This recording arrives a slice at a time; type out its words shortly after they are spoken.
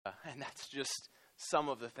And that's just some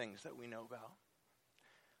of the things that we know about.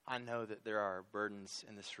 I know that there are burdens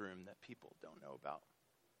in this room that people don't know about.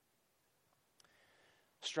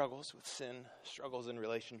 Struggles with sin, struggles in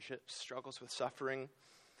relationships, struggles with suffering,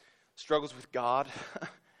 struggles with God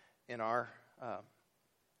in our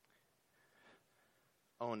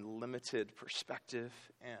own limited perspective,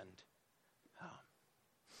 and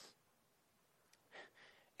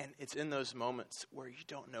it's in those moments where you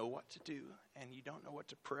don't know what to do, and you don't know what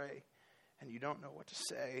to pray, and you don't know what to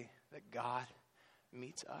say, that God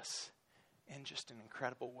meets us in just an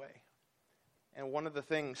incredible way. And one of the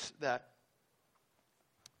things that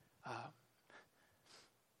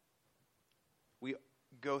we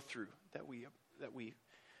go through, that we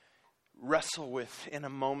wrestle with in a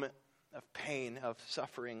moment of pain, of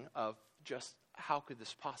suffering, of just how could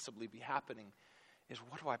this possibly be happening, is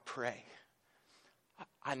what do I pray?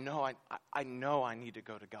 I know I need to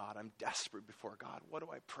go to God. I'm desperate before God. What do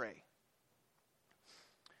I pray?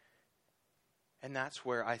 And that's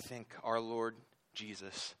where I think our Lord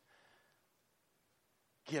Jesus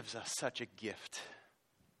gives us such a gift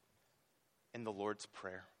in the Lord's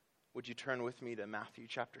Prayer. Would you turn with me to Matthew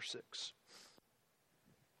chapter 6?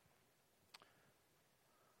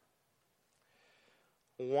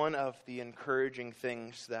 One of the encouraging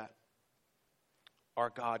things that our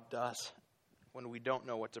God does when we don't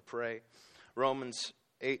know what to pray, Romans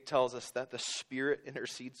 8 tells us that the Spirit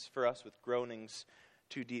intercedes for us with groanings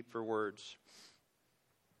too deep for words.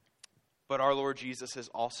 But our Lord Jesus has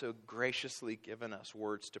also graciously given us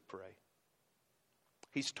words to pray.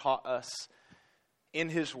 He's taught us in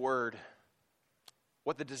His Word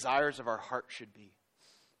what the desires of our heart should be,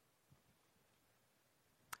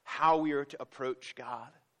 how we are to approach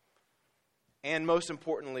God, and most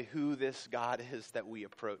importantly, who this God is that we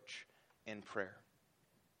approach in prayer.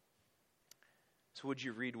 So would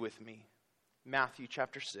you read with me Matthew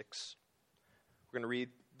chapter 6. We're going to read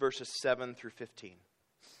verses 7 through 15.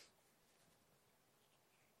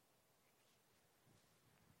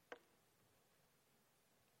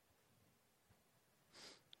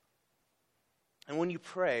 And when you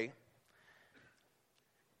pray,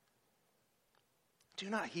 do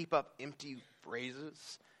not heap up empty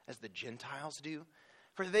phrases as the Gentiles do,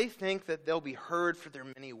 for they think that they'll be heard for their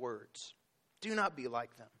many words. Do not be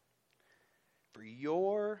like them, for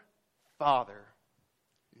your Father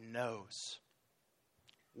knows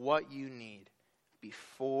what you need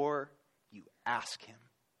before you ask Him.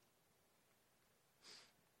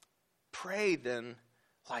 Pray then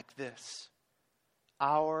like this: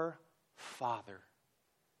 Our Father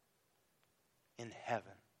in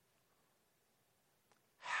heaven,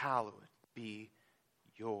 hallowed be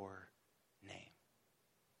your name.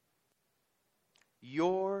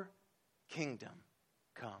 Your kingdom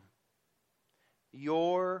come.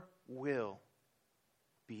 Your will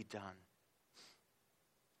be done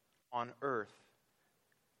on earth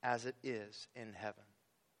as it is in heaven.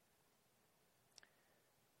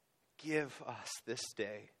 Give us this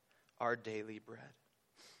day our daily bread,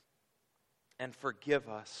 and forgive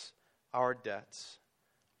us our debts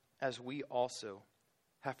as we also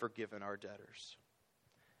have forgiven our debtors.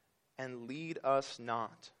 And lead us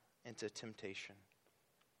not into temptation,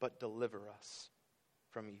 but deliver us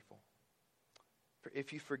from evil. For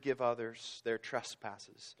if you forgive others their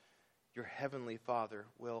trespasses, your heavenly Father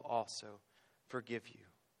will also forgive you.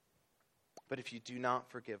 But if you do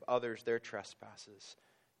not forgive others their trespasses,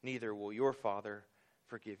 neither will your Father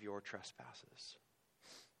forgive your trespasses.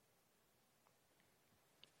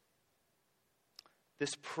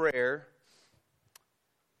 This prayer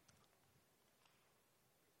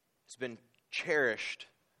has been cherished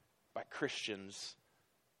by Christians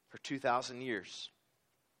for 2,000 years.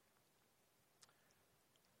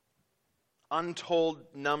 Untold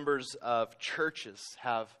numbers of churches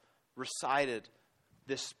have recited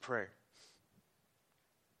this prayer.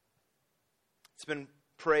 It's been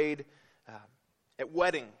prayed at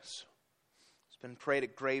weddings. It's been prayed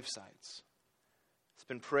at gravesites. It's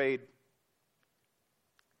been prayed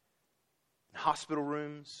in hospital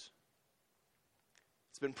rooms.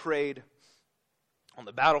 It's been prayed on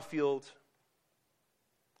the battlefield.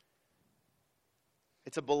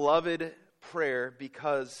 It's a beloved prayer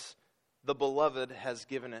because the beloved has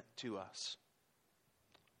given it to us.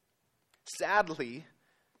 Sadly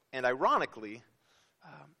and ironically,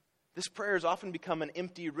 this prayer has often become an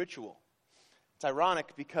empty ritual. It's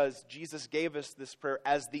ironic because Jesus gave us this prayer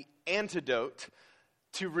as the antidote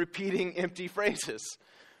to repeating empty phrases.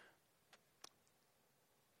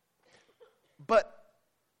 But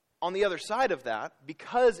on the other side of that,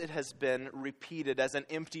 because it has been repeated as an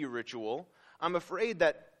empty ritual, I'm afraid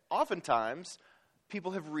that oftentimes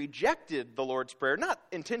people have rejected the Lord's Prayer, not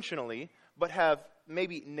intentionally, but have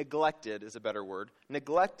maybe neglected is a better word,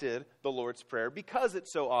 neglected the Lord's Prayer because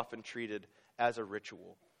it's so often treated as a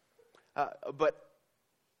ritual. But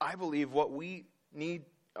I believe what we need,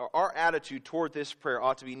 our attitude toward this prayer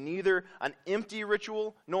ought to be neither an empty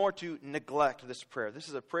ritual nor to neglect this prayer. This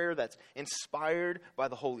is a prayer that's inspired by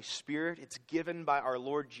the Holy Spirit. It's given by our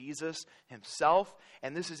Lord Jesus himself,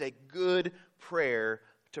 and this is a good prayer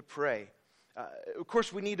to pray. Of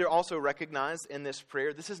course, we need to also recognize in this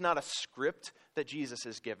prayer, this is not a script that Jesus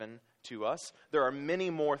has given to us. There are many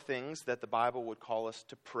more things that the Bible would call us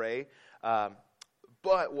to pray,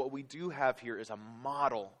 but what we do have here is a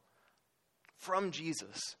model from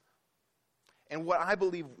Jesus. And what I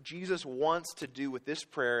believe Jesus wants to do with this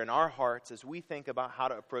prayer in our hearts as we think about how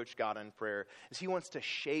to approach God in prayer is he wants to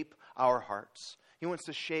shape our hearts. He wants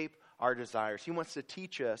to shape our desires. He wants to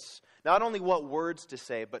teach us not only what words to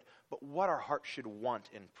say, but what our heart should want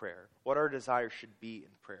in prayer, what our desires should be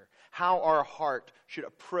in prayer, how our heart should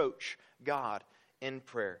approach God in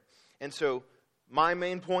prayer. And so my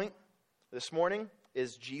main point this morning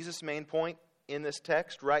is Jesus' main point in this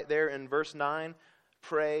text right there in verse 9.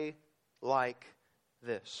 Pray like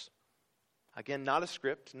this. Again, not a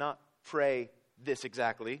script, not pray this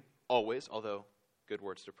exactly, always, although good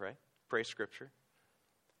words to pray. Pray Scripture.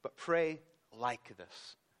 But pray like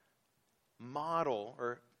this. Model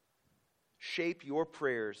or shape your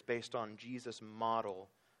prayers based on Jesus' model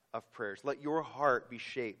of prayers. Let your heart be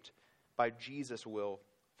shaped by Jesus' will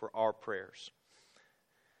for our prayers.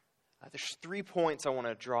 There's 3 points I want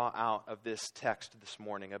to draw out of this text this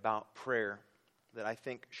morning about prayer that I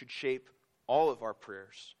think should shape all of our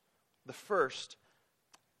prayers. The first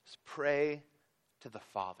is pray to the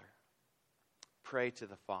Father. Pray to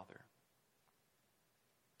the Father.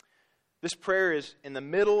 This prayer is in the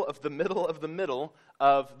middle of the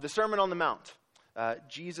Sermon on the Mount.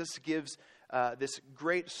 Jesus gives this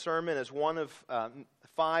great sermon as one of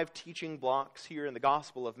 5 teaching blocks here in the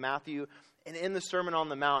Gospel of Matthew. And in the Sermon on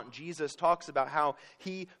the Mount, Jesus talks about how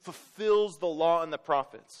he fulfills the law and the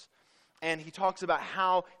prophets. And he talks about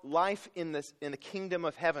how life in the kingdom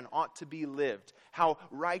of heaven ought to be lived. How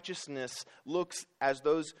righteousness looks as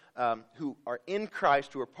those who are in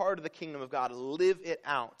Christ, who are part of the kingdom of God, live it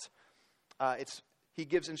out. He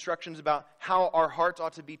gives instructions about how our hearts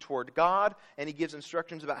ought to be toward God, and he gives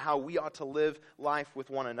instructions about how we ought to live life with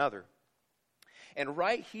one another. And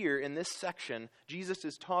right here in this section, Jesus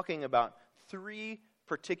is talking about 3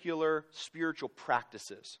 particular spiritual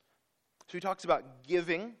practices. So he talks about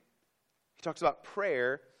giving, he talks about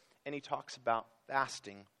prayer, and he talks about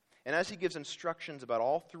fasting. And as he gives instructions about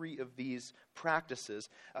all 3 of these practices,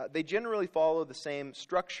 they generally follow the same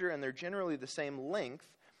structure and they're generally the same length.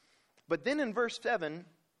 But then in verse 7,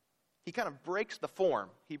 he kind of breaks the form.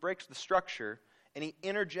 He breaks the structure, and he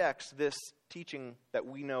interjects this teaching that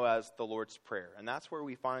we know as the Lord's Prayer. And that's where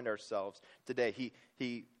we find ourselves today.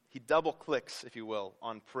 He double-clicks, if you will,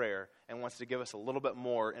 on prayer and wants to give us a little bit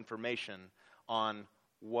more information on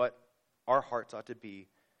what our hearts ought to be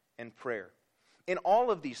in prayer. In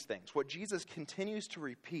all of these things, what Jesus continues to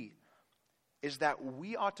repeat is that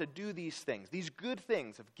we ought to do these things, these good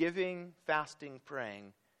things of giving, fasting,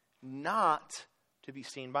 praying, not to be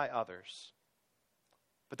seen by others.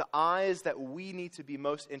 But the eyes that we need to be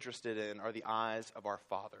most interested in are the eyes of our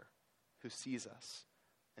Father, who sees us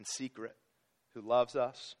in secret, who loves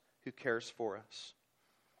us, who cares for us.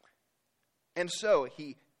 And so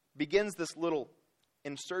he begins this little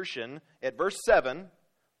insertion at verse 7.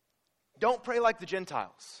 Don't pray like the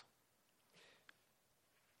Gentiles.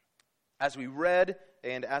 As we read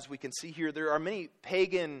and as we can see here, there are many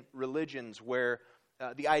pagan religions where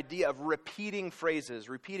the idea of repeating phrases,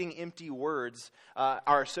 repeating empty words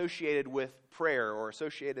are associated with prayer or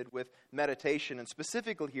associated with meditation. And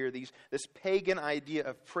specifically here, this pagan idea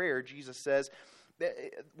of prayer, Jesus says,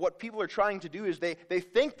 what people are trying to do is they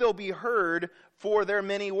think they'll be heard for their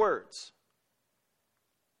many words.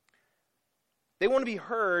 They want to be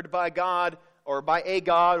heard by God or by a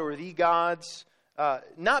God or the gods,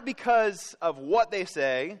 not because of what they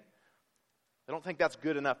say. I don't think that's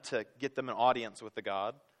good enough to get them an audience with the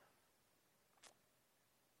God.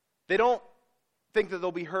 They don't think that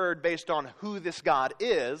they'll be heard based on who this God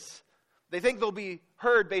is. They think they'll be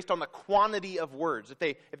heard based on the quantity of words.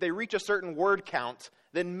 If they reach a certain word count,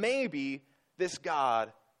 then maybe this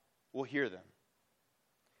God will hear them.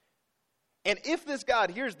 And if this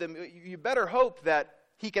God hears them, you better hope that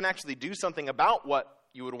he can actually do something about what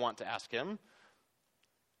you would want to ask him.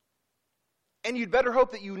 And you'd better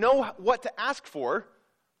hope that you know what to ask for,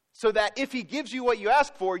 so that if he gives you what you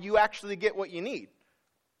ask for, you actually get what you need.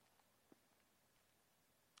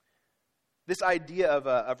 This idea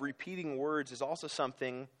of repeating words is also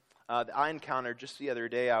something that I encountered just the other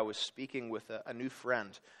day. I was speaking with a new friend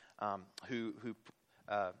who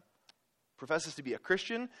professes to be a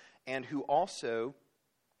Christian and who also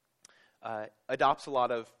adopts a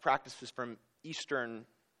lot of practices from Eastern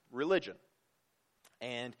religion.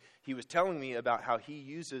 And he was telling me about how he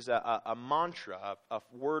uses a mantra, a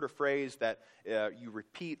word or phrase that you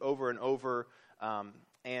repeat over and over.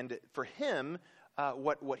 And for him,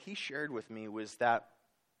 what he shared with me was that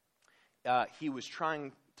he was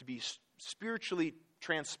trying to be spiritually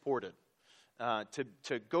transported,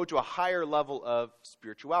 to go to a higher level of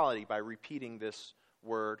spirituality by repeating this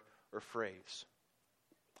word or phrase.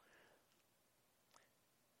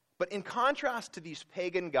 But in contrast to these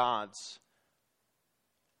pagan gods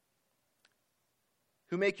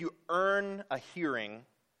who make you earn a hearing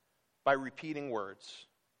by repeating words,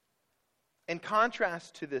 in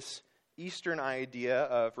contrast to this Eastern idea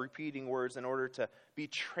of repeating words in order to be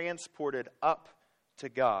transported up to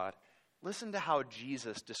God, listen to how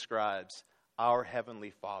Jesus describes our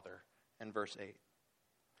Heavenly Father in verse 8.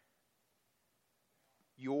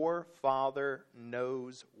 Your Father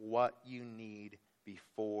knows what you need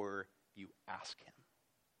before you ask Him.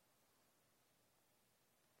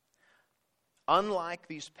 Unlike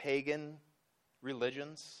these pagan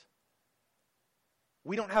religions,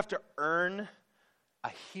 we don't have to earn a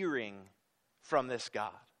hearing from this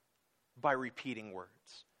God by repeating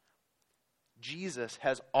words. Jesus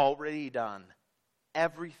has already done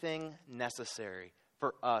everything necessary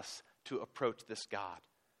for us to approach this God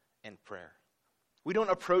in prayer. We don't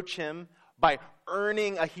approach Him by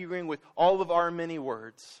earning a hearing with all of our many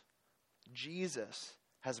words. Jesus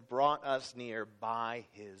has brought us near by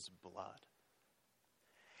His blood.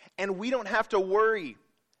 And we don't have to worry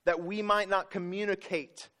that we might not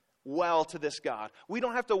communicate well to this God. We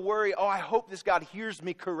don't have to worry, I hope this God hears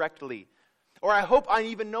me correctly. Or I hope I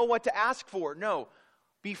even know what to ask for. No.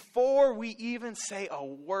 Before we even say a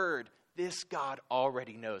word, this God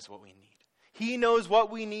already knows what we need. He knows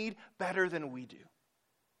what we need better than we do.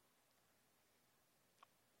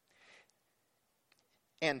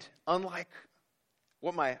 And unlike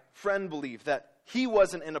what my friend believed, that he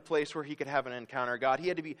wasn't in a place where he could have an encounter with God. He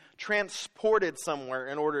had to be transported somewhere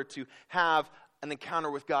in order to have an encounter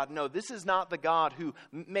with God. No, this is not the God who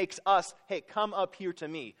makes us, hey, come up here to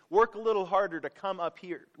me. Work a little harder to come up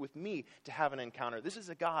here with me to have an encounter. This is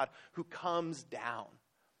a God who comes down.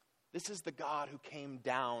 This is the God who came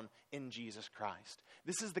down in Jesus Christ.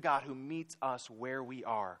 This is the God who meets us where we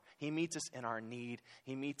are. He meets us in our need.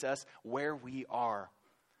 He meets us where we are.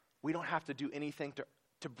 We don't have to do anything to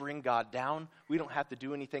bring God down. We don't have to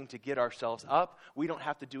do anything to get ourselves up. We don't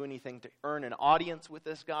have to do anything to earn an audience with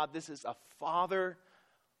this God. This is a Father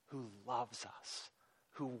who loves us,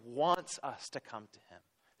 who wants us to come to Him,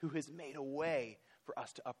 who has made a way for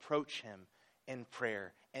us to approach Him in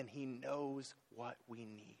prayer. And He knows what we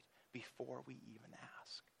need before we even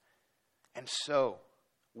ask. And so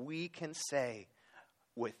we can say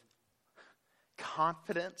with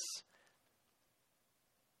confidence,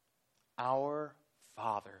 our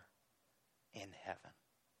Father in heaven.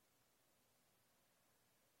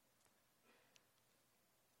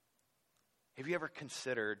 Have you ever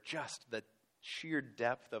considered just the sheer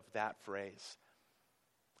depth of that phrase?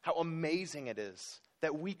 How amazing it is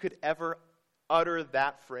that we could ever utter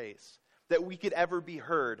that phrase, that we could ever be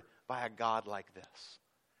heard by a God like this.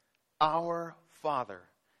 Our Father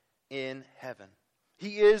in heaven.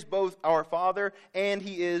 He is both our Father and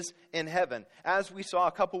He is in heaven. As we saw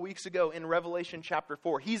a couple weeks ago in Revelation chapter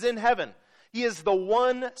 4, He's in heaven. He is the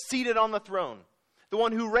one seated on the throne, the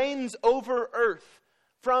one who reigns over earth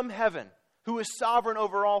from heaven, who is sovereign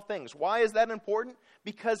over all things. Why is that important?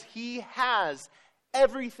 Because He has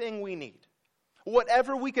everything we need.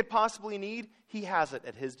 Whatever we could possibly need, He has it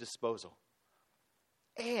at His disposal.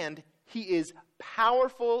 And He is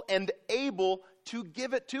powerful and able to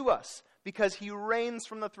give it to us, because He reigns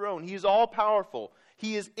from the throne. He is all-powerful.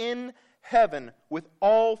 He is in heaven with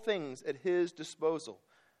all things at His disposal.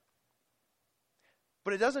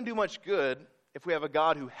 But it doesn't do much good if we have a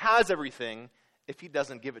God who has everything if He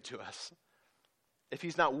doesn't give it to us, if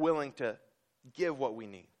He's not willing to give what we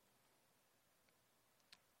need.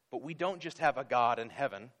 But we don't just have a God in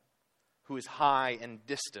heaven who is high and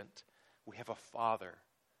distant. We have a Father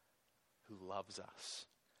who loves us.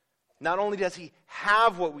 Not only does He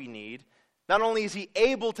have what we need, not only is He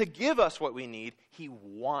able to give us what we need, He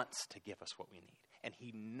wants to give us what we need. And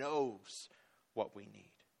He knows what we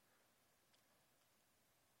need.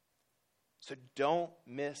 So don't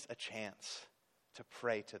miss a chance to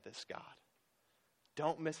pray to this God.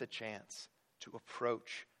 Don't miss a chance to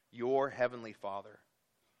approach your Heavenly Father.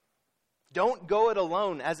 Don't go it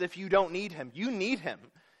alone as if you don't need him. You need him.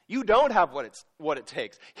 You don't have what it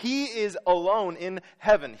takes. He is alone in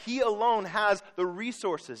heaven. He alone has the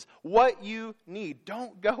resources, what you need.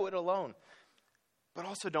 Don't go it alone. But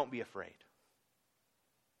also don't be afraid.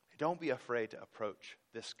 Don't be afraid to approach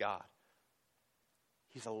this God.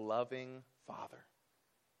 He's a loving Father.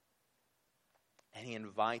 And he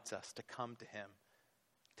invites us to come to him,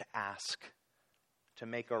 to ask, to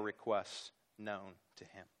make our requests known to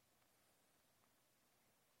him.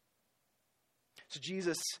 So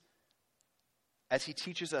Jesus, as he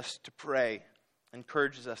teaches us to pray,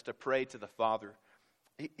 encourages us to pray to the Father,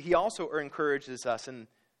 he also encourages us in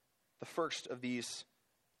the first of these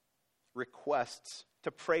requests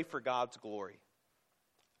to pray for God's glory.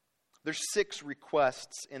 There's 6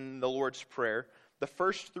 requests in the Lord's Prayer. The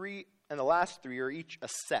first 3 and the last 3 are each a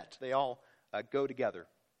set. They all go together.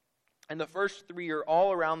 And the first 3 are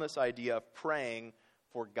all around this idea of praying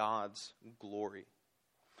for God's glory.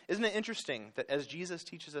 Isn't it interesting that as Jesus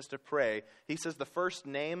teaches us to pray, he says the first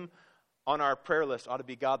name on our prayer list ought to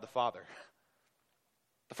be God the Father.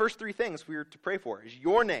 The first 3 things we are to pray for is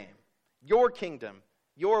your name, your kingdom,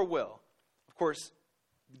 your will. Of course,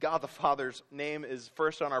 God the Father's name is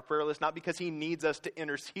first on our prayer list, not because he needs us to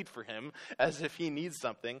intercede for him as if he needs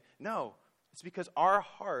something. No, it's because our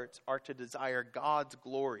hearts are to desire God's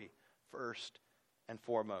glory first and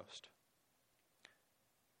foremost.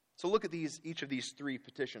 So look at each of these 3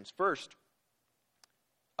 petitions. First,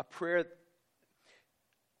 a prayer,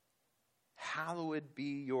 hallowed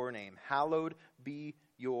be your name. Hallowed be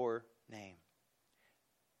your name.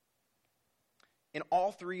 In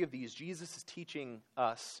all 3 of these, Jesus is teaching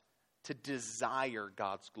us to desire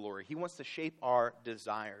God's glory. He wants to shape our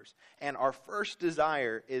desires. And our first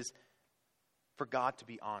desire is for God to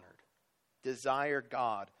be honored. Desire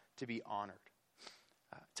God to be honored.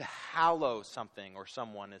 To hallow something or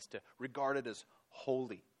someone is to regard it as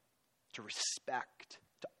holy, to respect,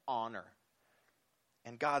 to honor.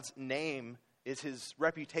 And God's name is his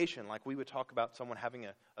reputation. Like we would talk about someone having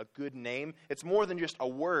a good name. It's more than just a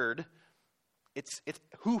word. It's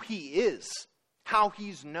who he is, how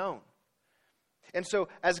he's known. And so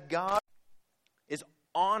as God is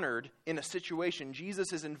honored in a situation,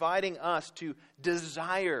 Jesus is inviting us to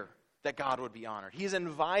desire that God would be honored. He's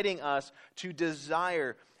inviting us to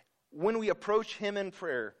desire when we approach him in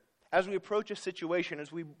prayer, as we approach a situation,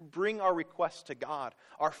 as we bring our requests to God,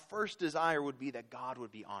 our first desire would be that God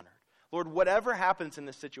would be honored. Lord, whatever happens in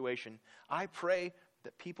this situation, I pray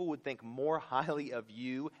that people would think more highly of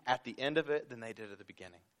you at the end of it than they did at the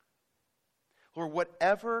beginning. Lord,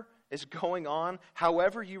 whatever is going on,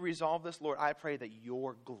 however you resolve this, Lord, I pray that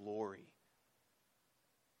your glory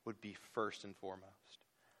would be first and foremost.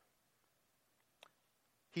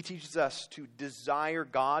 He teaches us to desire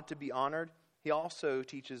God to be honored. He also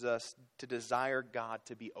teaches us to desire God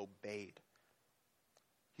to be obeyed.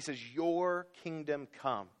 He says, your kingdom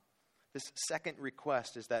come. This second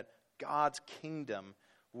request is that God's kingdom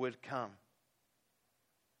would come.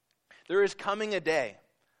 There is coming a day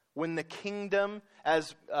when the kingdom,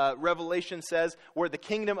 as Revelation says, where the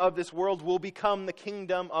kingdom of this world will become the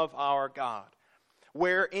kingdom of our God.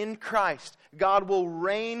 Where in Christ, God will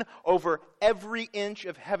reign over every inch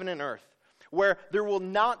of heaven and earth. Where there will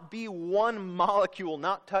not be one molecule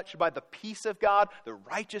not touched by the peace of God, the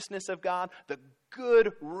righteousness of God, the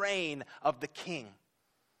good reign of the King.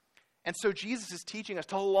 And so Jesus is teaching us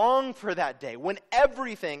to long for that day when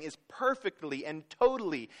everything is perfectly and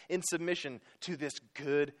totally in submission to this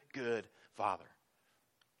good, good Father.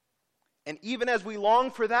 And even as we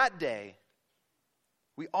long for that day,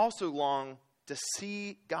 we also long to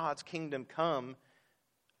see God's kingdom come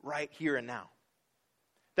right here and now.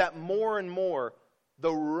 That more and more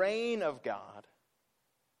the reign of God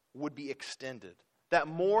would be extended. That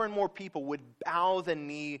more and more people would bow the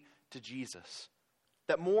knee to Jesus.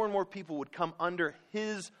 That more and more people would come under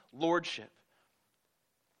his lordship.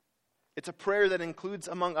 It's a prayer that includes,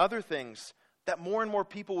 among other things, that more and more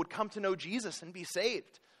people would come to know Jesus and be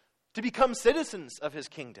saved. To become citizens of his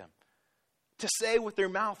kingdom. To say with their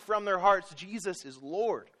mouth from their hearts, Jesus is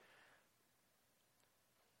Lord.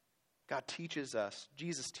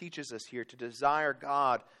 Jesus teaches us here to desire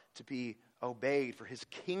God to be obeyed, for his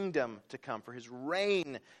kingdom to come, for his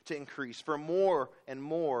reign to increase, for more and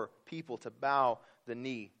more people to bow the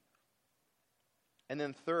knee. And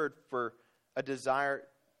then third, for a desire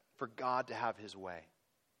for God to have his way.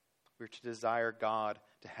 We're to desire God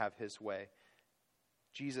to have his way.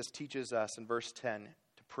 Jesus teaches us in verse 10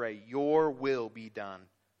 to pray, your will be done.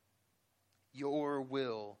 Your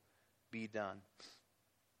will be done.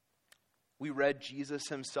 We read Jesus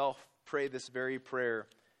himself pray this very prayer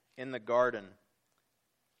in the garden.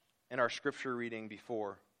 in our scripture reading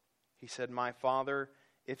before. He said, "My Father,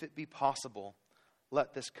 if it be possible,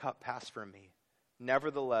 let this cup pass from me.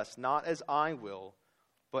 Nevertheless, not as I will,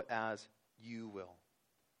 but as you will."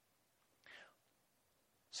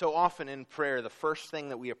 So often in prayer, the first thing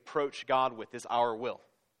that we approach God with is our will,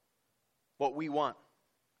 what we want.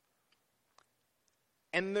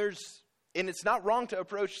 And it's not wrong to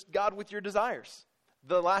approach God with your desires.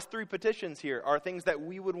 The last 3 petitions here are things that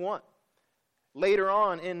we would want. Later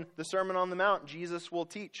on in the Sermon on the Mount, Jesus will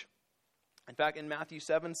teach. In fact, in Matthew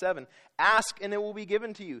 7:7, ask and it will be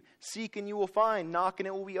given to you. Seek and you will find. Knock and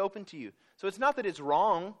it will be open to you. So it's not that it's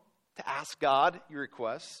wrong to ask God your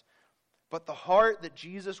requests, but the heart that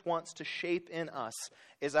Jesus wants to shape in us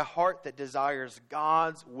is a heart that desires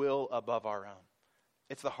God's will above our own.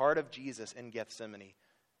 It's the heart of Jesus in Gethsemane.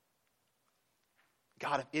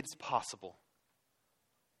 God, if it's possible,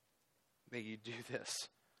 may you do this,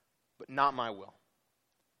 but not my will,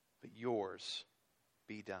 but yours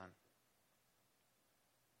be done.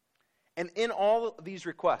 And in all of these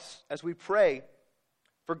requests, as we pray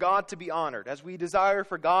for God to be honored, as we desire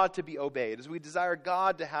for God to be obeyed, as we desire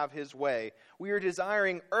God to have his way, we are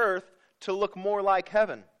desiring earth to look more like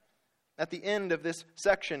heaven. At the end of this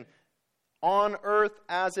section, on earth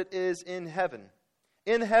as it is in heaven.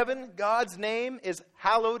 In heaven, God's name is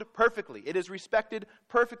hallowed perfectly. It is respected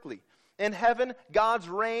perfectly. In heaven, God's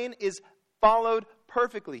reign is followed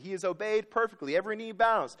perfectly. He is obeyed perfectly. Every knee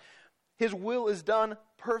bows. His will is done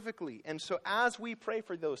perfectly. And so as we pray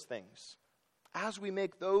for those things, as we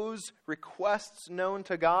make those requests known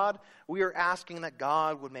to God, we are asking that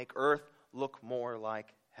God would make earth look more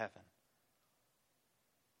like heaven.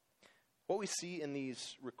 What we see in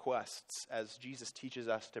these requests as Jesus teaches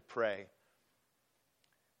us to pray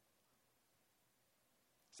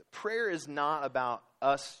is that prayer is not about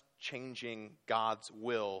us changing God's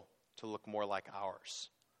will to look more like ours.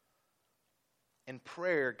 In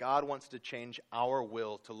prayer, God wants to change our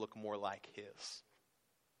will to look more like his.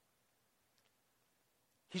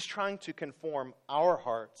 He's trying to conform our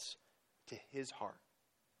hearts to his heart.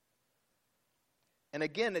 And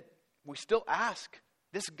again, we still ask.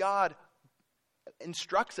 This God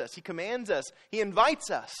instructs us. He commands us. He invites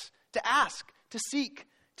us to ask, to seek,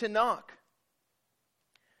 to knock.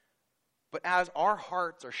 But as our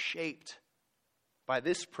hearts are shaped by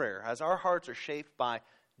this prayer, as our hearts are shaped by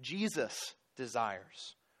Jesus'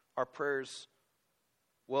 desires, our prayers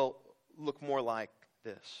will look more like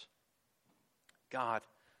this. God,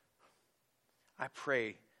 I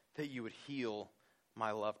pray that you would heal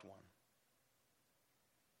my loved one.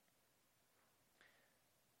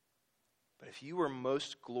 But if you were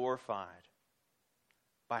most glorified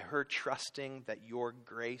by her trusting that your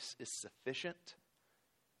grace is sufficient,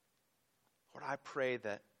 Lord, I pray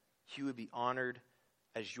that you would be honored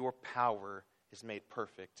as your power is made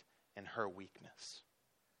perfect in her weakness.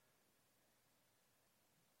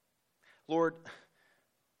 Lord,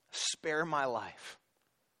 spare my life,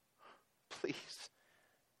 please.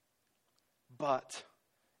 But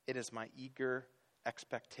it is my eager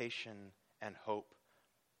expectation and hope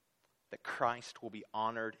that Christ will be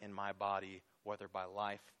honored in my body, whether by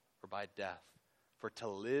life or by death. For to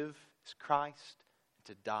live is Christ, and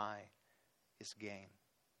to die is gain.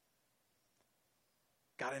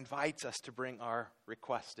 God invites us to bring our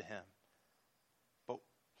requests to him. But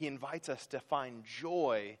he invites us to find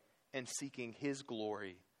joy in seeking his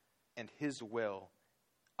glory and his will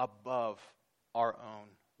above our own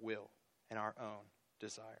will and our own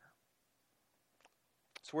desire.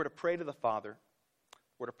 So we're to pray to the Father.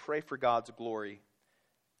 We're to pray for God's glory.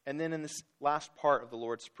 And then in this last part of the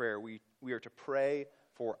Lord's Prayer, we are to pray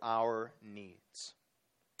for our needs.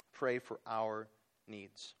 Pray for our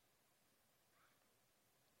needs.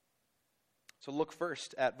 So look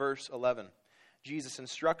first at verse 11. Jesus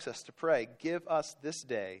instructs us to pray, "Give us this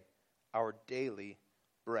day our daily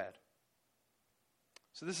bread."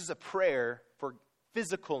 So this is a prayer for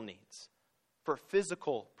physical needs, for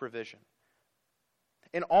physical provision.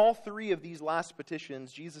 In all 3 of these last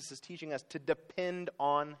petitions, Jesus is teaching us to depend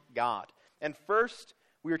on God. And first,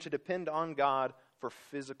 we are to depend on God for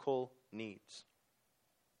physical needs.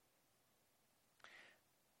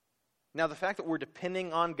 Now, the fact that we're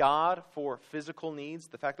depending on God for physical needs,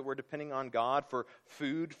 the fact that we're depending on God for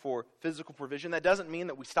food, for physical provision, that doesn't mean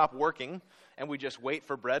that we stop working and we just wait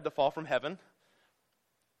for bread to fall from heaven.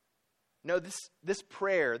 No, this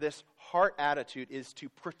prayer, this heart attitude is to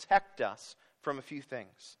protect us from a few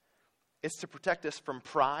things. It's to protect us from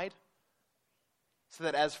pride, so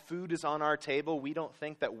that as food is on our table, we don't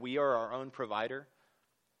think that we are our own provider,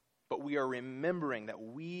 but we are remembering that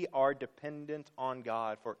we are dependent on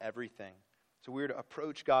God for everything. So we are to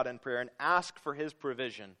approach God in prayer and ask for his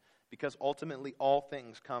provision, because ultimately all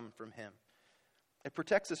things come from him. It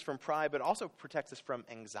protects us from pride, but also protects us from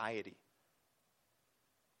anxiety.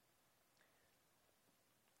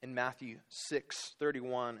 In Matthew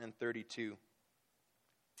 6:31 and 32,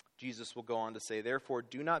 Jesus will go on to say, "Therefore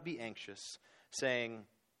do not be anxious, saying,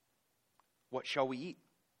 'What shall we eat?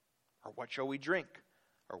 Or what shall we drink?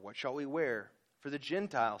 Or what shall we wear?' For the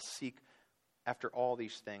Gentiles seek after all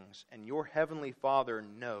these things, and your heavenly Father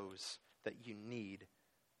knows that you need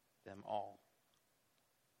them all."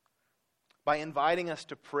 By inviting us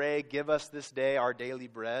to pray, "Give us this day our daily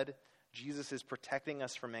bread," Jesus is protecting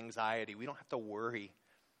us from anxiety. We don't have to worry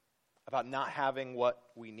about not having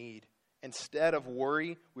what we need. Instead of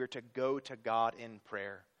worry, we are to go to God in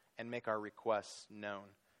prayer and make our requests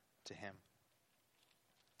known to him.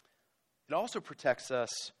 It also protects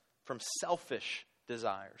us from selfish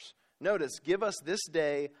desires. Notice, "Give us this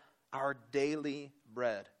day our daily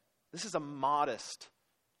bread." This is a modest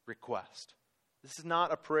request. This is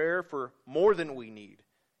not a prayer for more than we need.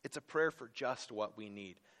 It's a prayer for just what we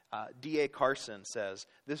need. D.A. Carson says,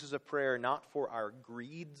 "This is a prayer not for our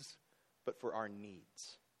greeds, but for our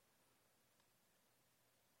needs."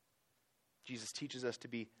 Jesus teaches us to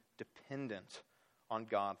be dependent on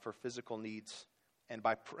God for physical needs. And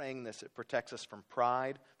by praying this, it protects us from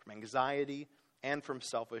pride, from anxiety, and from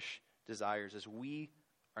selfish desires, as we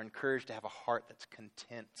are encouraged to have a heart that's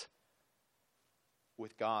content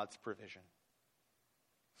with God's provision.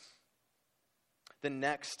 Then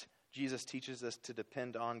next, Jesus teaches us to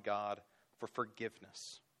depend on God for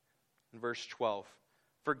forgiveness. In verse 12,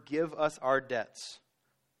 "Forgive us our debts,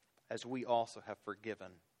 as we also have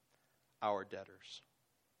forgiven our debtors."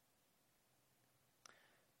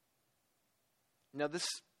 Now, this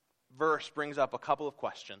verse brings up a couple of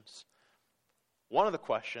questions. One of the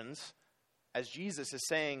questions, as Jesus is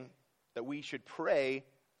saying that we should pray,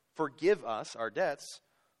 "Forgive us our debts,"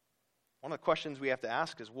 one of the questions we have to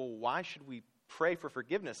ask is, well, why should we pray for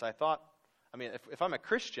forgiveness? If I'm a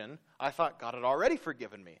Christian, I thought God had already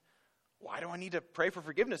forgiven me. Why do I need to pray for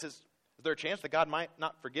forgiveness? Is there a chance that God might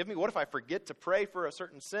not forgive me? What if I forget to pray for a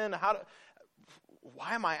certain sin?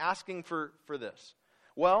 Why am I asking for this?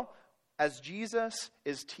 Well, as Jesus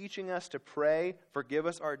is teaching us to pray, "Forgive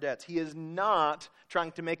us our debts," he is not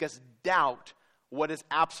trying to make us doubt what is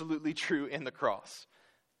absolutely true in the cross.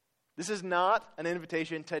 This is not an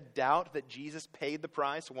invitation to doubt that Jesus paid the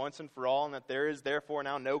price once and for all, and that there is therefore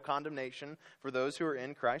now no condemnation for those who are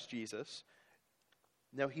in Christ Jesus.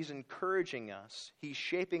 No, he's encouraging us. He's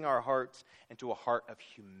shaping our hearts into a heart of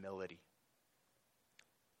humility.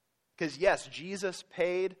 Because yes, Jesus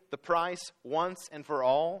paid the price once and for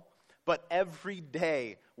all, but every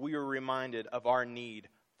day we are reminded of our need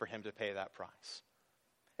for him to pay that price.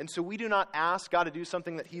 And so we do not ask God to do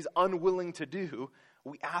something that he's unwilling to do.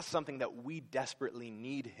 We ask something that we desperately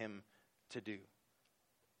need him to do.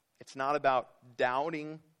 It's not about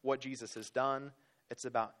doubting what Jesus has done. It's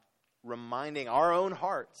about reminding our own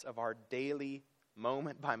hearts of our daily,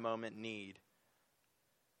 moment-by-moment need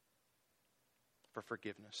for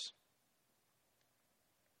forgiveness.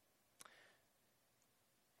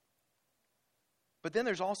 But then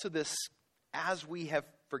there's also this, "as we have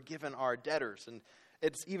forgiven our debtors." And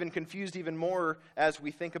it's even confused even more as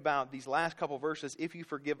we think about these last couple verses. "If you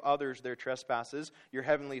forgive others their trespasses, your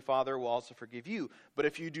heavenly Father will also forgive you. But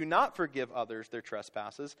if you do not forgive others their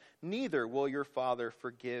trespasses, neither will your Father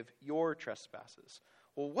forgive your trespasses."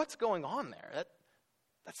 Well, what's going on there?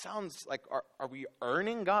 That sounds like, are we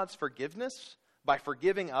earning God's forgiveness by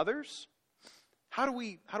forgiving others? How do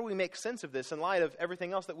we make sense of this in light of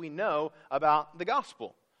everything else that we know about the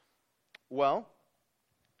gospel? Well,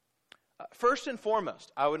 first and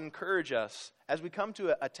foremost, I would encourage us, as we come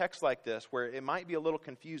to a text like this where it might be a little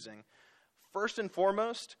confusing, first and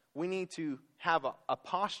foremost, we need to have a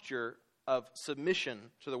posture of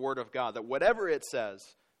submission to the Word of God, that whatever it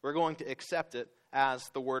says, we're going to accept it as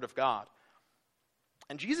the Word of God.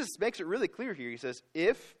 And Jesus makes it really clear here. He says,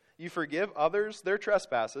 "If you forgive others their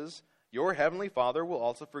trespasses, your heavenly Father will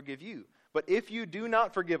also forgive you. But if you do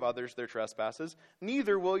not forgive others their trespasses,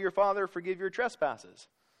 neither will your Father forgive your trespasses."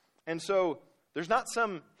 And so there's not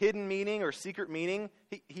some hidden meaning or secret meaning.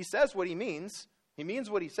 He says what he means. He means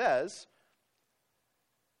what he says.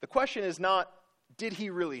 The question is not, did he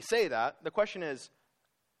really say that? The question is,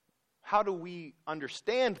 how do we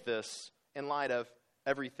understand this in light of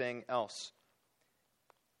everything else?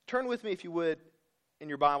 Turn with me, if you would, in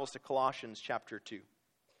your Bibles to Colossians chapter 2.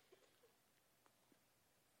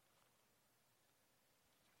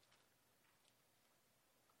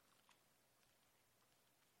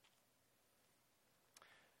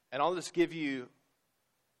 And I'll just give you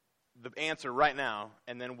the answer right now,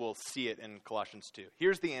 and then we'll see it in Colossians 2.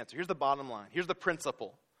 Here's the answer. Here's the bottom line. Here's the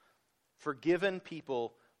principle. Forgiven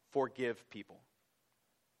people forgive people.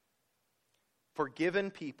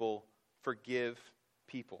 Forgiven people forgive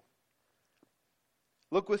people.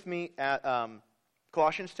 Look with me at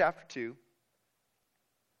Colossians chapter 2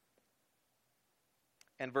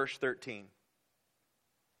 and verse 13.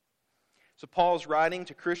 So Paul's writing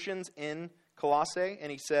to Christians in Colossae,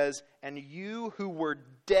 and he says, "And you who were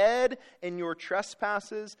dead in your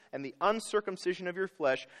trespasses and the uncircumcision of your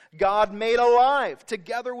flesh, God made alive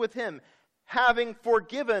together with him, having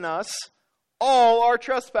forgiven us all our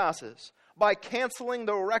trespasses, by canceling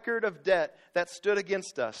the record of debt that stood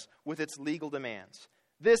against us with its legal demands.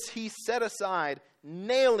 This he set aside,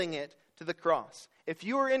 nailing it to the cross." If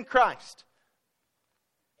you are in Christ,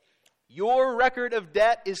 your record of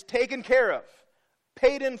debt is taken care of,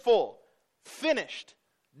 paid in full, finished,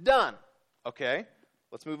 done. Okay,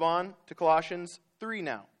 let's move on to Colossians 3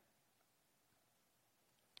 now.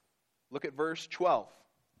 Look at verse 12.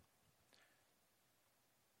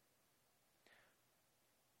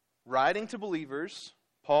 Writing to believers,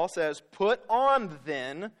 Paul says, "Put on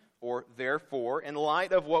then," or therefore, in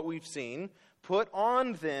light of what we've seen, "put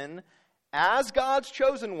on then, as God's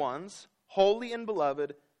chosen ones, holy and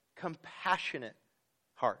beloved, compassionate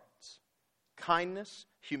hearts, kindness,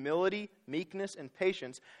 humility, meekness, and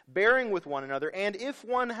patience, bearing with one another, and if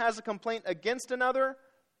one has a complaint against another,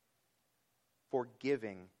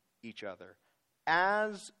 forgiving each other.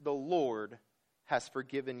 As the Lord has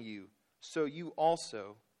forgiven you, so you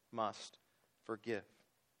also must forgive."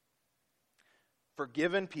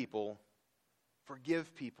 Forgiven people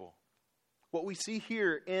forgive people. What we see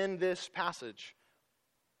here in this passage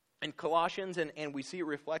in Colossians, and we see it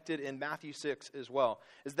reflected in Matthew 6 as well,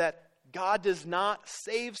 is that God does not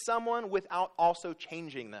save someone without also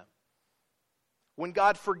changing them. When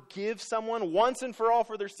God forgives someone once and for all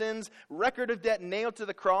for their sins, record of debt nailed to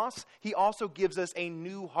the cross, he also gives us a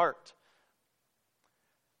new heart.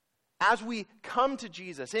 As we come to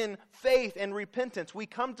Jesus in faith and repentance, we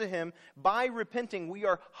come to him by repenting. We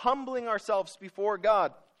are humbling ourselves before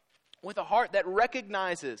God with a heart that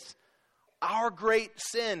recognizes our great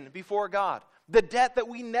sin before God, the debt that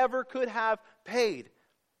we never could have paid.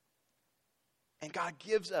 And God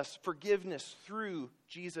gives us forgiveness through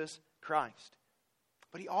Jesus Christ.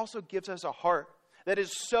 But he also gives us a heart that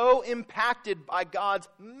is so impacted by God's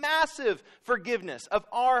massive forgiveness of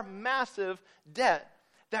our massive debt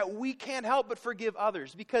that we can't help but forgive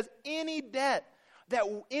others. Because any debt that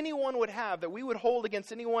anyone would have, that we would hold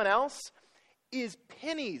against anyone else, is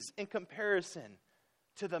pennies in comparison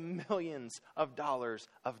to the millions of dollars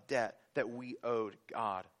of debt that we owed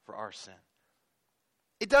God for our sin.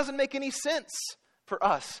 It doesn't make any sense for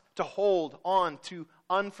us to hold on to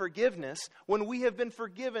unforgiveness when we have been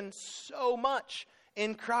forgiven so much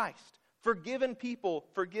in Christ. Forgiven people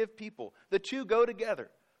forgive people. The two go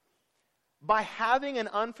together. By having an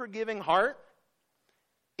unforgiving heart,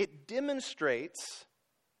 it demonstrates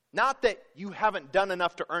not that you haven't done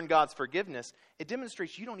enough to earn God's forgiveness. It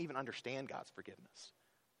demonstrates you don't even understand God's forgiveness.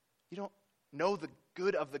 You don't know the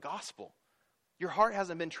good of the gospel. Your heart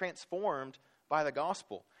hasn't been transformed by the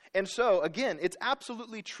gospel. And so, again, it's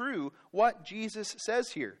absolutely true what Jesus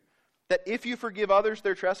says here. That if you forgive others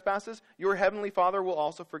their trespasses, your heavenly Father will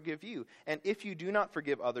also forgive you. And if you do not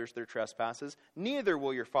forgive others their trespasses, neither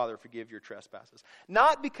will your Father forgive your trespasses.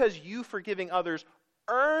 Not because you forgiving others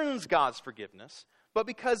earns God's forgiveness, but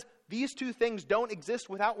because these two things don't exist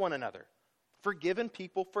without one another. Forgiven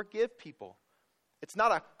people forgive people. It's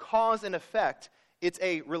not a cause and effect. It's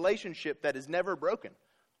a relationship that is never broken.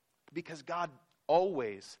 Because God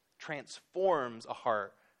always transforms a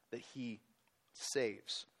heart that he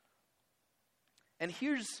saves. And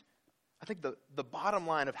here's, I think, the bottom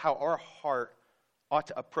line of how our heart ought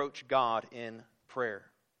to approach God in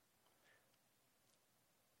prayer.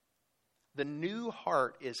 The new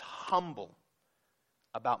heart is humble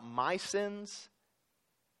about my sins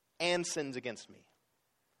and sins against me.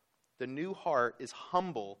 The new heart is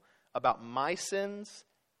humble about my sins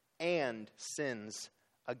and sins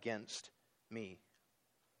against me.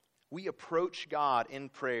 We approach God in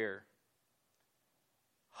prayer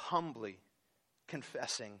humbly,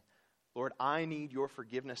 confessing, Lord, I need your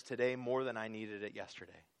forgiveness today more than I needed it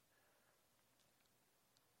yesterday.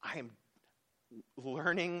 I am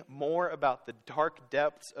learning more about the dark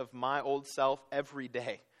depths of my old self every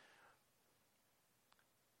day.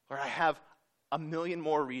 Lord, I have a million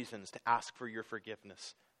more reasons to ask for your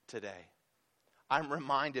forgiveness today. I'm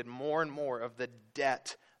reminded more and more of the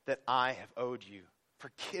debt that I have owed you.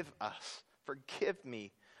 Forgive us. Forgive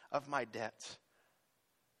me of my debts.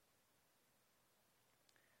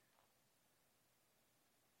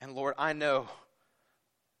 And Lord, I know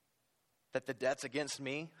that the debts against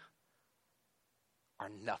me are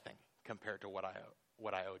nothing compared to what I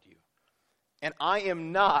owed you. And I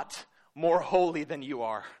am not more holy than you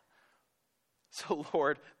are. So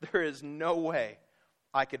Lord, there is no way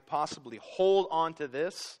I could possibly hold on to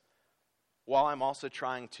this while I'm also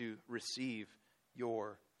trying to receive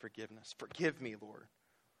your forgiveness. Forgive me, Lord.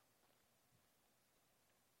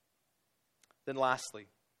 Then lastly,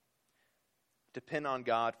 depend on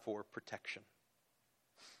God for protection.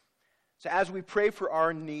 So as we pray for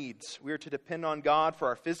our needs, we are to depend on God for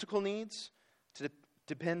our physical needs, to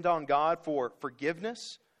depend on God for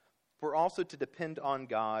forgiveness. We're also to depend on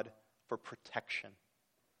God for protection.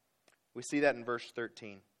 We see that in verse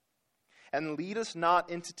 13. And lead us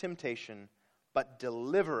not into temptation, but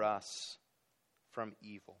deliver us from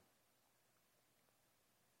evil.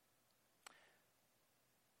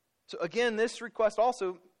 So again, this request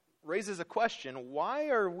also raises a question. Why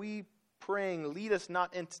are we praying, lead us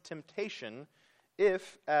not into temptation,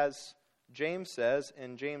 if, as James says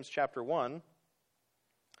in James chapter 1,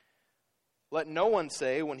 let no one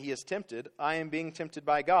say when he is tempted, I am being tempted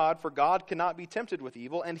by God, for God cannot be tempted with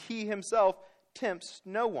evil, and he himself tempts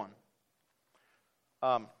no one.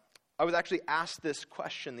 I was actually asked this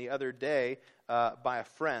question the other day by a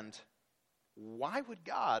friend. Why would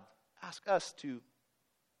God ask us to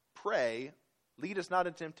pray, lead us not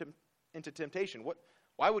into temptation?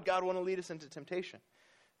 Why would God want to lead us into temptation?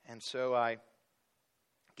 And so I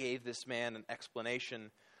gave this man an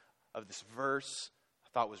explanation of this verse I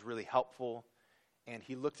thought was really helpful. And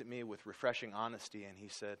he looked at me with refreshing honesty and he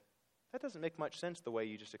said, that doesn't make much sense the way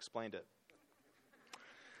you just explained it.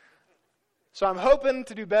 So I'm hoping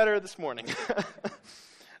to do better this morning.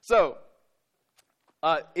 So,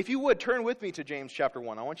 if you would, turn with me to James chapter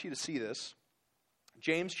 1. I want you to see this.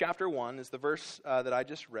 James chapter 1 is the verse that I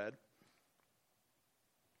just read.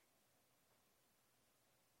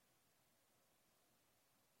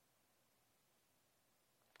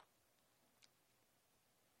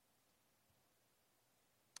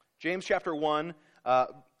 James chapter 1,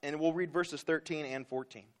 and we'll read verses 13 and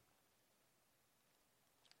 14.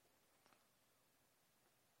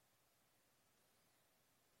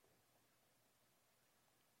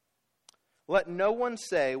 Let no one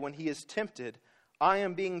say when he is tempted, I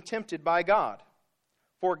am being tempted by God.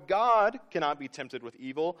 For God cannot be tempted with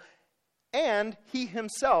evil, and he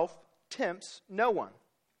himself tempts no one.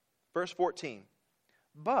 Verse 14.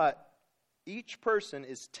 But each person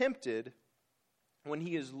is tempted when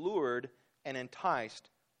he is lured and enticed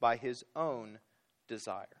by his own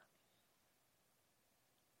desire.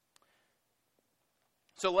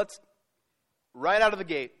 So let's, right out of the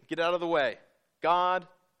gate, get out of the way. God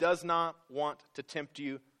does not want to tempt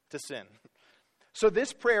you to sin. So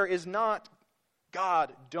this prayer is not,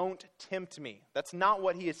 God, don't tempt me. That's not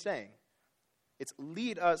what he is saying. It's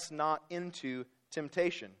lead us not into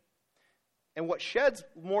temptation. And what sheds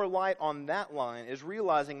more light on that line is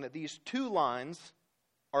realizing that these two lines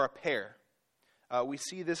are a pair. We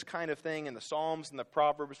see this kind of thing in the Psalms and the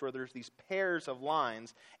Proverbs where there's these pairs of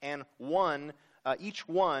lines, and each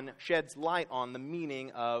one sheds light on the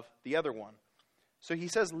meaning of the other one. So he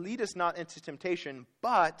says, lead us not into temptation,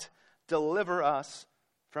 but deliver us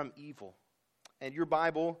from evil. And your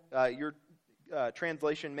Bible, your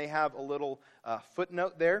translation may have a little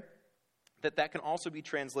footnote there that can also be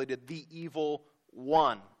translated the evil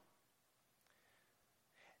one.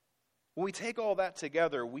 When we take all that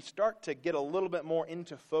together, we start to get a little bit more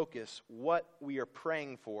into focus what we are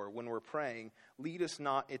praying for when we're praying, lead us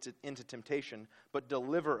not into temptation, but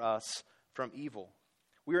deliver us from evil.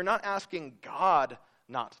 We are not asking God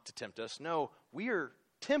not to tempt us. No, we are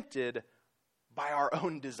tempted by our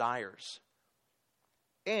own desires.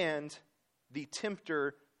 And the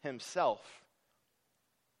tempter himself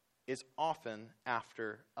is often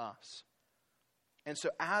after us. And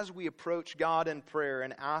so as we approach God in prayer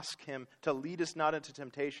and ask him to lead us not into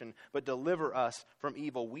temptation, but deliver us from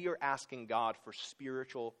evil, we are asking God for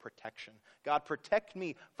spiritual protection. God, protect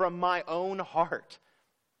me from my own heart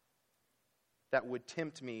that would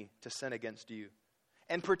tempt me to sin against you.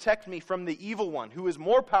 And protect me from the evil one who is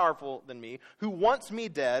more powerful than me, who wants me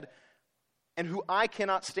dead, and who I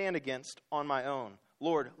cannot stand against on my own.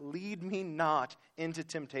 Lord, lead me not into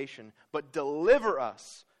temptation, but deliver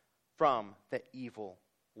us from the evil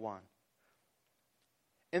one.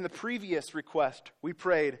 In the previous request, we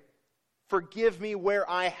prayed, forgive me where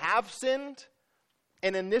I have sinned.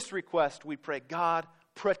 And in this request, we pray, God,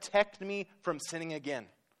 protect me from sinning again.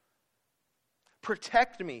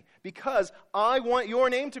 Protect me because I want your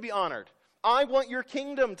name to be honored. I want your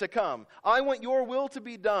kingdom to come. I want your will to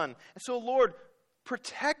be done. And so, Lord,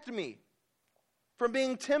 protect me from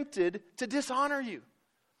being tempted to dishonor you.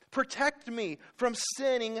 Protect me from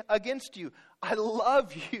sinning against you. I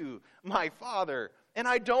love you, my Father, and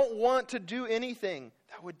I don't want to do anything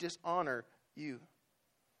that would dishonor you.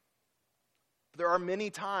 There are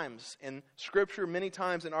many times in Scripture, many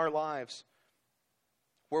times in our lives,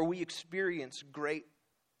 where we experience great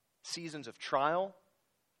seasons of trial,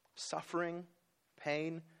 suffering,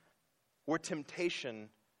 pain, where temptation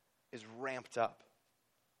is ramped up.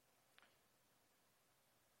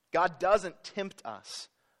 God doesn't tempt us,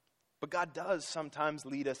 but God does sometimes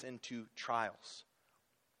lead us into trials.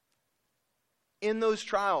 In those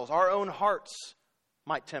trials, our own hearts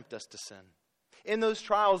might tempt us to sin. In those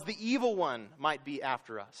trials, the evil one might be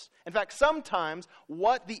after us. In fact, sometimes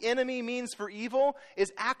what the enemy means for evil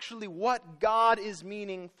is actually what God is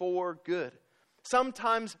meaning for good.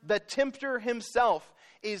 Sometimes the tempter himself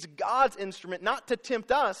is God's instrument, not to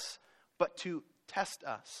tempt us, but to test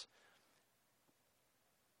us.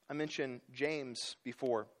 I mentioned James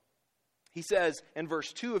before. He says in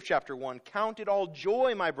verse 2 of chapter 1, "Count it all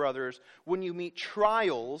joy, my brothers, when you meet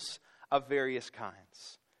trials of various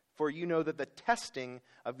kinds. For you know that the testing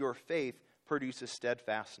of your faith produces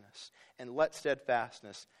steadfastness. And let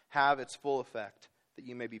steadfastness have its full effect, that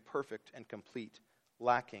you may be perfect and complete,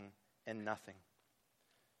 lacking in nothing."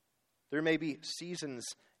 There may be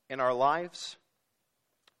seasons in our lives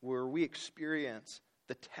where we experience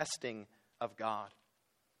the testing of God.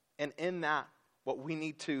 And in that, what we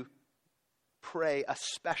need to pray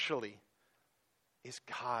especially is,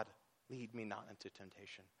 God, lead me not into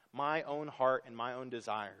temptation. My own heart and my own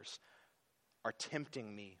desires are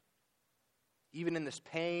tempting me. Even in this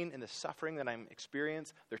pain and the suffering that I'm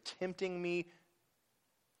experiencing, they're tempting me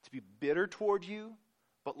to be bitter toward you.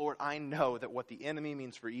 But Lord, I know that what the enemy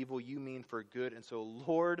means for evil, you mean for good. And so,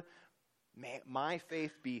 Lord, may my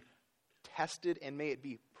faith be tested and may it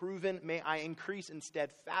be proven. May I increase in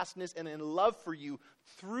steadfastness and in love for you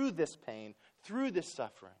through this pain, through this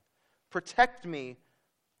suffering. Protect me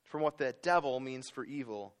from what the devil means for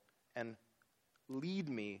evil and lead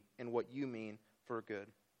me in what you mean for good.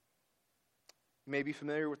 You may be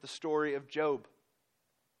familiar with the story of Job.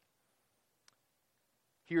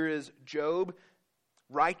 Here is Job,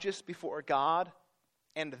 righteous before God,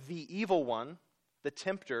 and the evil one, the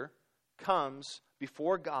tempter, comes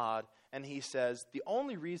before God and he says, the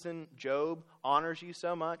only reason Job honors you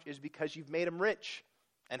so much is because you've made him rich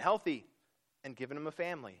and healthy and given him a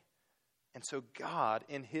family. And so God,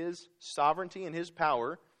 in his sovereignty and his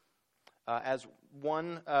power, as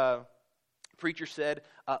one preacher said,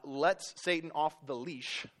 lets Satan off the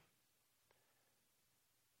leash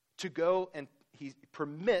to go, and he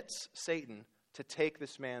permits Satan to take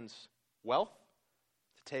this man's wealth,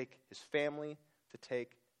 to take his family, to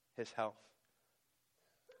take his health.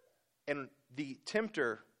 And the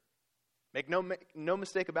tempter, make no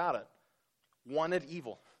mistake about it, wanted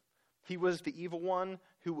evil. He was the evil one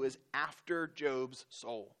who was after Job's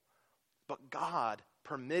soul. But God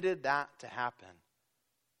permitted that to happen,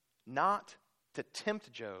 not to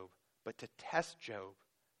tempt Job, but to test Job.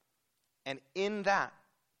 And in that,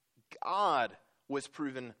 God was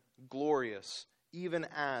proven glorious, even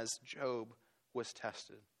as Job was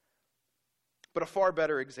tested. But a far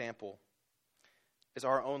better example is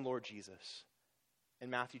our own Lord Jesus in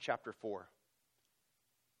Matthew chapter 4.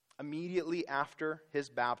 Immediately after his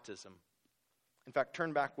baptism. In fact,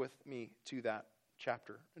 turn back with me to that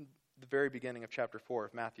chapter, in the very beginning of chapter 4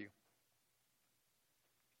 of Matthew.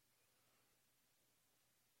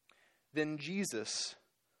 Then Jesus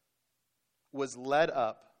was led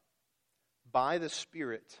up by the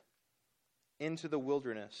Spirit into the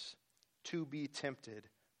wilderness to be tempted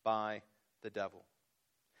by the devil.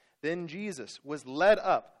 Then Jesus was led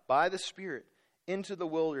up by the Spirit into the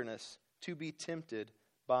wilderness to be tempted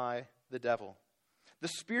by the devil. The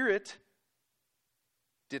Spirit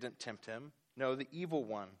didn't tempt him. No, the evil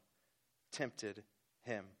one tempted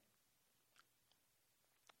him.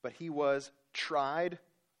 But he was tried,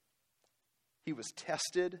 he was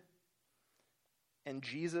tested, and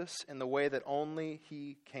Jesus, in the way that only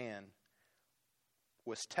he can,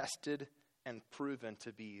 was tested and proven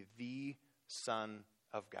to be the Son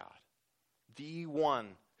of God. The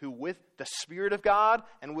one who with the Spirit of God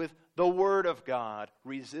and with the Word of God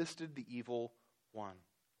resisted the evil one.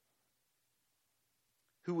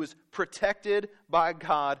 Who was protected by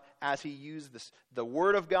God as he used the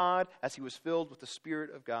Word of God, as he was filled with the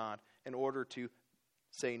Spirit of God in order to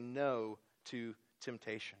say no to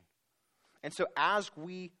temptation. And so as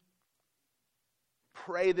we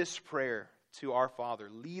pray this prayer to our Father,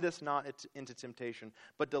 lead us not into temptation,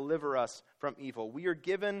 but deliver us from evil. We are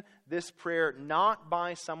given this prayer not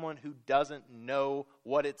by someone who doesn't know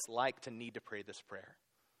what it's like to need to pray this prayer.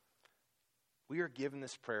 We are given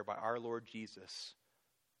this prayer by our Lord Jesus,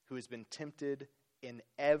 who has been tempted in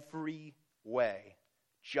every way,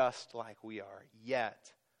 just like we are,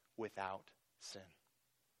 yet without sin.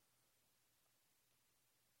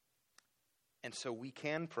 And so we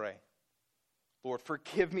can pray, Lord,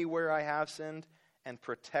 forgive me where I have sinned and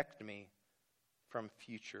protect me from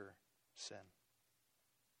future sin.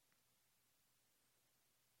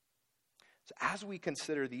 So as we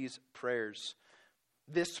consider these prayers,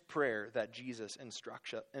 this prayer that Jesus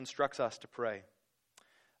instructs us to pray,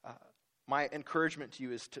 my encouragement to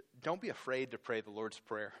you is to don't be afraid to pray the Lord's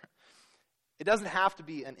Prayer. It doesn't have to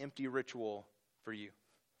be an empty ritual for you.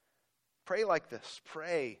 Pray like this.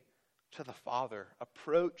 Pray to the Father.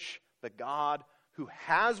 Approach the God who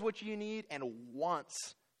has what you need and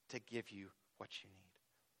wants to give you what you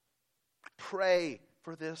need. Pray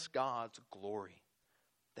for this God's glory,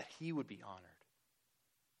 that He would be honored,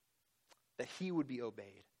 that He would be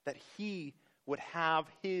obeyed, that He would have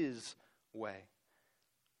His way.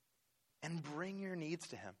 And bring your needs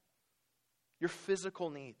to Him, your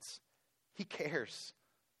physical needs. He cares.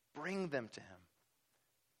 Bring them to Him.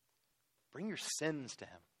 Bring your sins to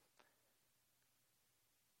Him.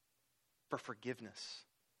 For forgiveness,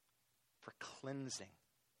 for cleansing.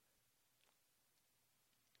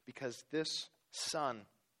 Because this Son,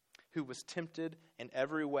 who was tempted in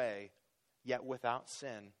every way, yet without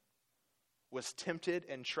sin, was tempted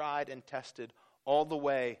and tried and tested all the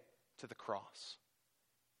way to the cross,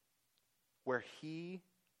 where He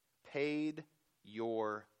paid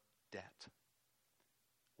your debt.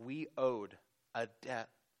 We owed a debt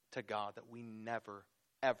to God that we never,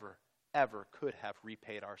 ever, ever could have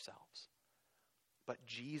repaid ourselves. But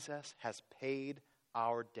Jesus has paid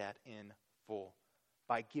our debt in full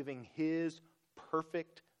by giving His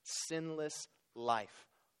perfect, sinless life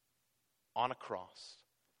on a cross.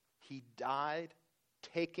 He died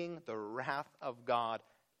taking the wrath of God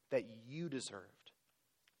that you deserved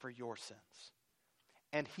for your sins.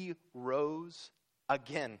 And He rose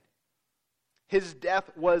again. His death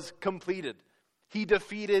was completed. He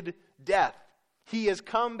defeated death. He has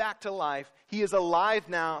come back to life. He is alive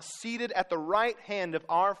now, seated at the right hand of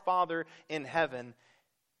our Father in heaven,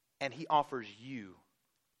 and He offers you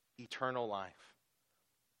eternal life.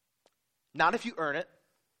 Not if you earn it,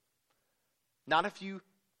 not if you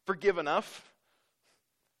forgive enough,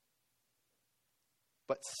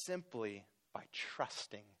 but simply by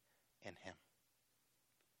trusting in Him.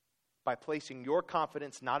 By placing your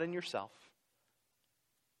confidence not in yourself,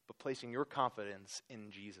 but placing your confidence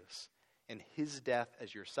in Jesus, in His death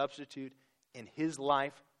as your substitute, in His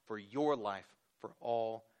life for your life for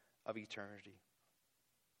all of eternity.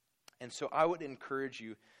 And so I would encourage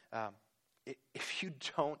you, if you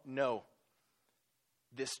don't know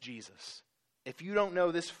this Jesus, if you don't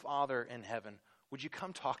know this Father in heaven, would you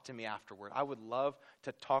come talk to me afterward? I would love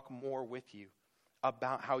to talk more with you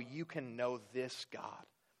about how you can know this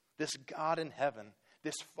God in heaven,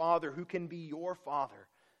 this Father who can be your Father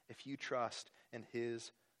if you trust in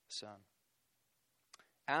His Son.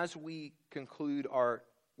 As we conclude our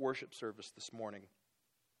worship service this morning,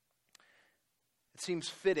 it seems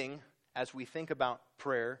fitting as we think about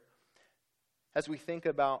prayer, as we think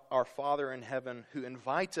about our Father in heaven who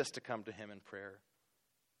invites us to come to Him in prayer,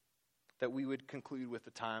 that we would conclude with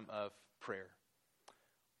a time of prayer.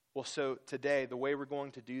 Well, so today, the way we're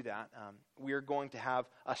going to do that, we are going to have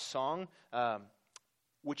a song,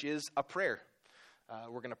 which is a prayer.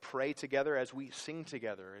 We're going to pray together as we sing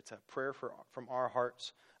together. It's a prayer from our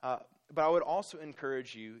hearts. But I would also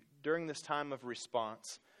encourage you, during this time of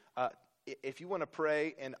response, if you want to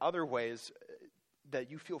pray in other ways,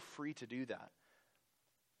 that you feel free to do that.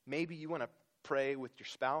 Maybe you want to pray with your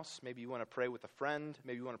spouse. Maybe you want to pray with a friend.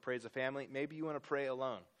 Maybe you want to pray as a family. Maybe you want to pray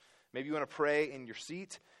alone. Maybe you want to pray in your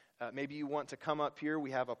seat. Maybe you want to come up here.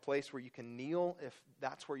 We have a place where you can kneel if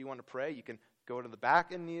that's where you want to pray. You can go to the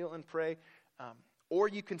back and kneel and pray. Or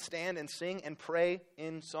you can stand and sing and pray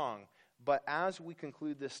in song. But as we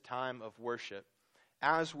conclude this time of worship,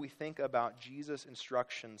 as we think about Jesus'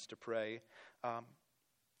 instructions to pray,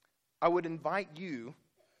 I would invite you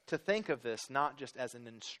to think of this not just as an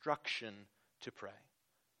instruction to pray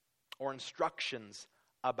or instructions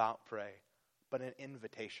about pray, but an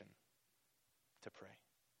invitation to pray.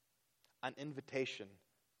 An invitation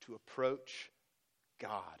to approach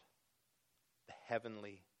God, the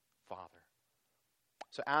Heavenly Father.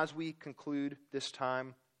 So as we conclude this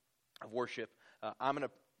time of worship, I'm going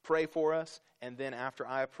to pray for us, and then after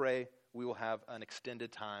I pray, we will have an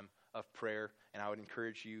extended time of prayer, and I would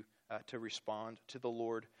encourage you to respond to the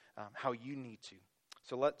Lord how you need to.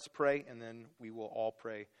 So let's pray, and then we will all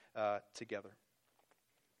pray together.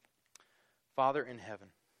 Father in heaven,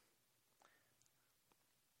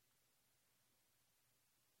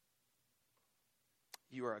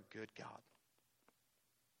 you are a good God,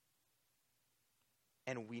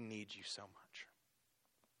 and we need you so much.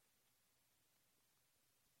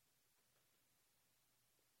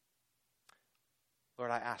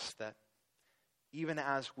 Lord, I ask that even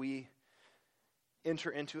as we enter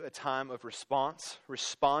into a time of response,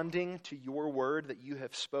 responding to your word that you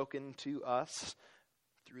have spoken to us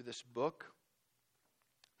through this book,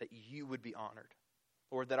 that you would be honored.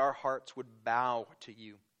 Lord, that our hearts would bow to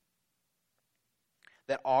you.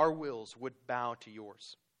 That our wills would bow to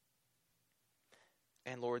yours.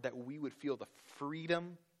 And Lord, that we would feel the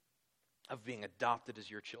freedom of being adopted as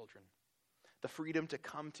your children. The freedom to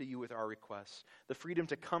come to you with our requests. The freedom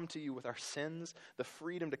to come to you with our sins. The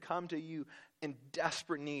freedom to come to you in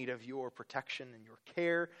desperate need of your protection and your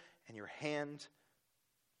care and your hand.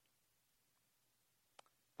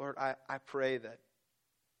 Lord, I pray that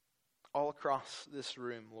all across this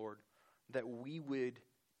room, Lord, that we would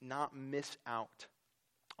not miss out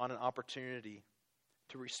on an opportunity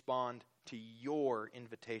to respond to your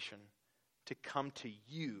invitation to come to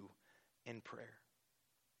you in prayer.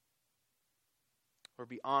 Lord,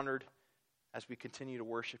 be honored as we continue to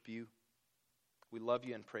worship you. We love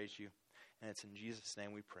you and praise you. And it's in Jesus'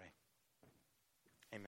 name we pray.